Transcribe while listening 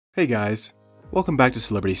Hey guys, welcome back to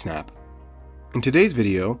Celebrity Snap. In today's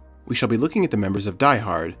video, we shall be looking at the members of Die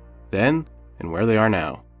Hard, then, and where they are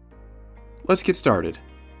now. Let's get started.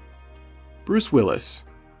 Bruce Willis.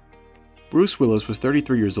 Bruce Willis was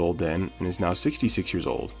 33 years old then and is now 66 years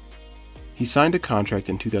old. He signed a contract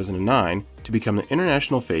in 2009 to become the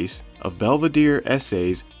international face of Belvedere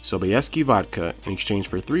S.A.'s Sobieski Vodka in exchange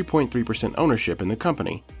for 3.3% ownership in the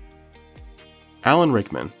company. Alan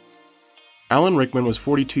Rickman. Alan Rickman was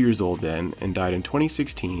 42 years old then and died in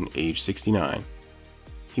 2016, aged 69.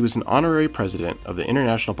 He was an honorary president of the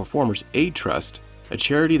International Performers Aid Trust, a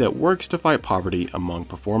charity that works to fight poverty among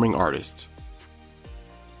performing artists.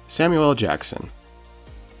 Samuel L. Jackson.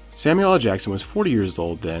 Samuel L. Jackson was 40 years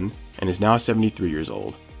old then and is now 73 years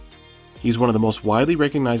old. He is one of the most widely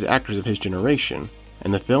recognized actors of his generation,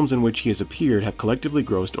 and the films in which he has appeared have collectively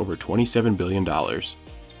grossed over $27 billion.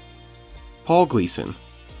 Paul Gleason.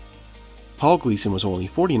 Paul Gleason was only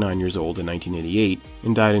 49 years old in 1988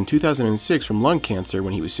 and died in 2006 from lung cancer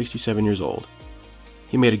when he was 67 years old.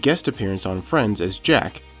 He made a guest appearance on Friends as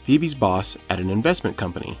Jack, Phoebe's boss at an investment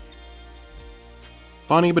company.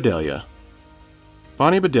 Bonnie Bedelia.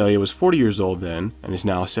 Bonnie Bedelia was 40 years old then and is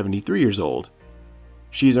now 73 years old.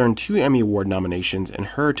 She has earned 2 Emmy Award nominations in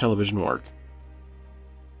her television work.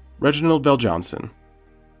 Reginald VelJohnson.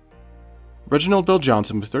 Reginald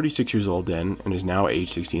VelJohnson was 36 years old then and is now age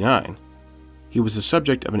 69. He was the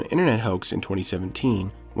subject of an internet hoax in 2017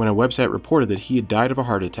 when a website reported that he had died of a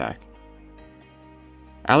heart attack.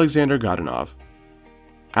 Alexander Godunov.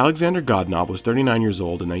 Alexander Godunov was 39 years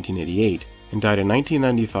old in 1988 and died in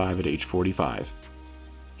 1995 at age 45.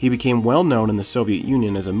 He became well known in the Soviet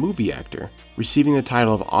Union as a movie actor, receiving the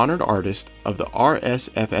title of Honored Artist of the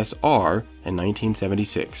RSFSR in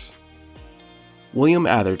 1976. William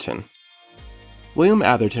Atherton. William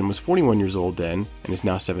Atherton was 41 years old then and is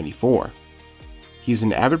now 74. He is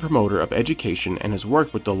an avid promoter of education and has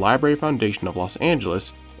worked with the Library Foundation of Los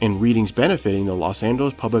Angeles in readings benefiting the Los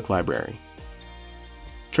Angeles Public Library.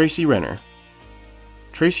 Tracy Reiner.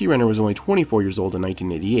 Tracy Reiner was only 24 years old in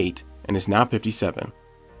 1988 and is now 57.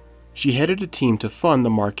 She headed a team to fund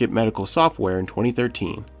the market medical software in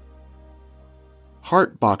 2013.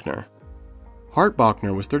 Hart Bochner. Hart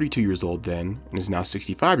Bochner was 32 years old then and is now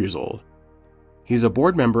 65 years old. He is a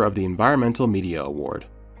board member of the Environmental Media Award.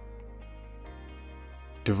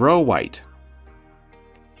 Devereux White.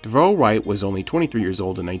 Devereux White was only 23 years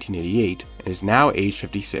old in 1988 and is now age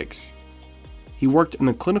 56. He worked in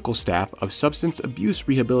the clinical staff of Substance Abuse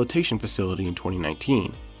Rehabilitation Facility in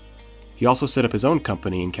 2019. He also set up his own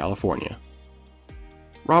company in California.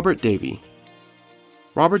 Robert Davi.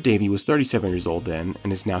 Robert Davi was 37 years old then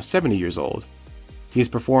and is now 70 years old. He has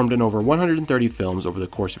performed in over 130 films over the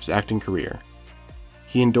course of his acting career.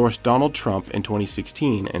 He endorsed Donald Trump in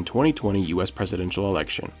 2016 and 2020 U.S. presidential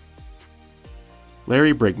election.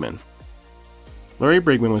 Larry Bryggman. Larry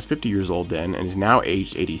Bryggman was 50 years old then and is now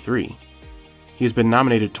aged 83. He has been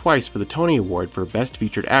nominated twice for the Tony Award for Best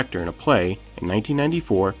Featured Actor in a Play in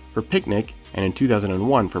 1994 for Picnic and in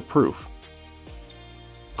 2001 for Proof.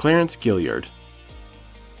 Clarence Gilyard.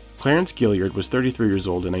 Clarence Gilyard was 33 years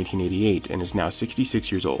old in 1988 and is now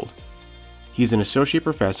 66 years old. He is an associate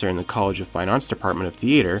professor in the College of Fine Arts Department of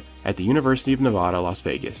Theater at the University of Nevada, Las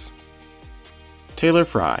Vegas. Taylor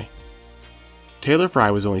Fry. Taylor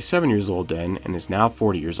Fry was only 7 years old then and is now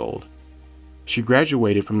 40 years old. She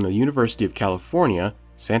graduated from the University of California,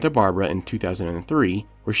 Santa Barbara in 2003,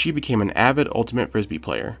 where she became an avid Ultimate Frisbee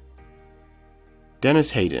player.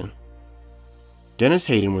 Dennis Hayden. Dennis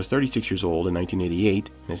Hayden was 36 years old in 1988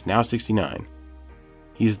 and is now 69.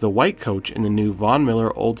 He is the white coach in the new Von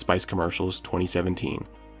Miller Old Spice commercials 2017.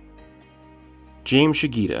 James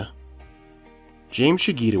Shigeta. James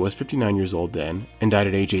Shigeta was 59 years old then and died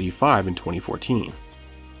at age 85 in 2014.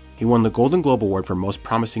 He won the Golden Globe Award for Most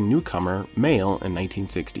Promising Newcomer, Male in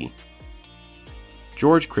 1960.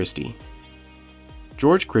 George Christy.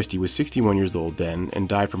 George Christy was 61 years old then and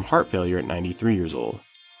died from heart failure at 93 years old.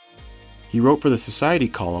 He wrote for the Society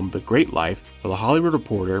column The Great Life for The Hollywood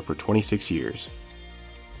Reporter for 26 years.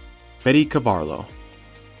 Betty Carvalho.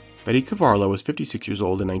 Betty Carvalho was 56 years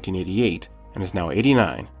old in 1988 and is now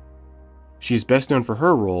 89. She is best known for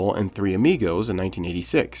her role in Three Amigos in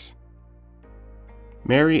 1986.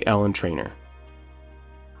 Mary Ellen Trainor.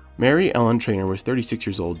 Mary Ellen Trainor was 36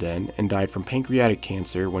 years old then and died from pancreatic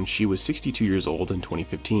cancer when she was 62 years old in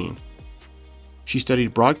 2015. She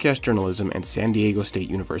studied broadcast journalism at San Diego State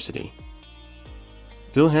University.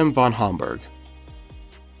 Wilhelm von Homburg.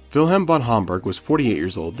 Wilhelm von Homburg was 48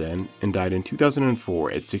 years old then and died in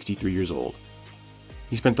 2004 at 63 years old.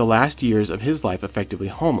 He spent the last years of his life effectively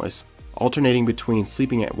homeless, alternating between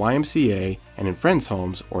sleeping at YMCA and in friends'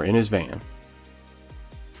 homes or in his van.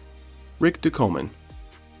 Rick Ducommun.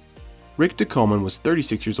 Rick Ducommun was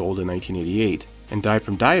 36 years old in 1988 and died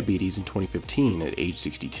from diabetes in 2015 at age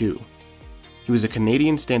 62. He was a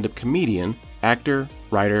Canadian stand-up comedian, actor,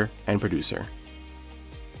 writer, and producer.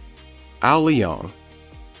 Al Leong.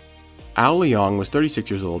 Al Leong was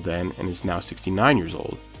 36 years old then and is now 69 years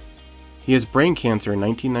old. He has brain cancer in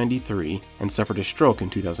 1993 and suffered a stroke in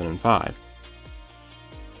 2005.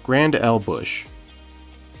 Grand L. Bush.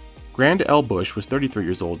 Grand L. Bush was 33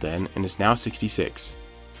 years old then and is now 66.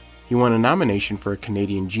 He won a nomination for a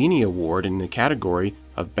Canadian Genie Award in the category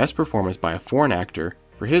of Best Performance by a Foreign Actor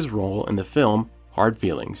for his role in the film Hard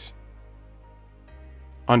Feelings.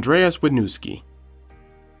 Andreas Wisniewski.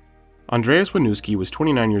 Andreas Wisniewski was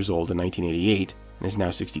 29 years old in 1988 and is now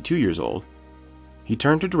 62 years old. He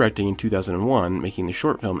turned to directing in 2001, making the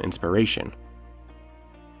short film Inspiration.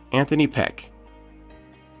 Anthony Peck.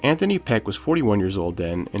 Anthony Peck was 41 years old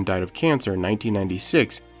then and died of cancer in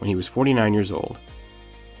 1996 when he was 49 years old.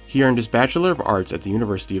 He earned his Bachelor of Arts at the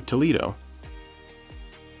University of Toledo.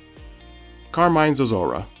 Carmine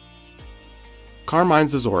Zozzora. Carmine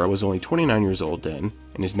Zozzora was only 29 years old then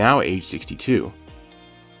and is now age 62.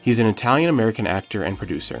 He's an Italian-American actor and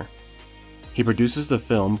producer. He produces the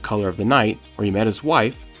film Color of the Night, where he met his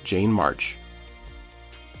wife, Jane March.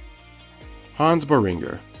 Hans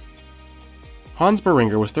Buhringer. Hans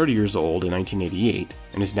Buhringer was 30 years old in 1988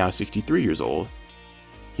 and is now 63 years old.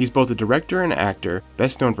 He's both a director and actor,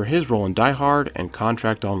 best known for his role in Die Hard and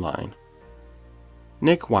Contract Online.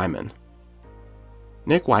 Nick Wyman.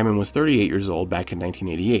 Nick Wyman was 38 years old back in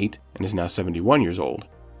 1988 and is now 71 years old.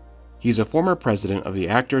 He's a former president of the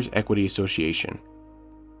Actors Equity Association.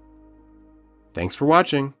 Thanks for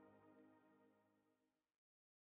watching.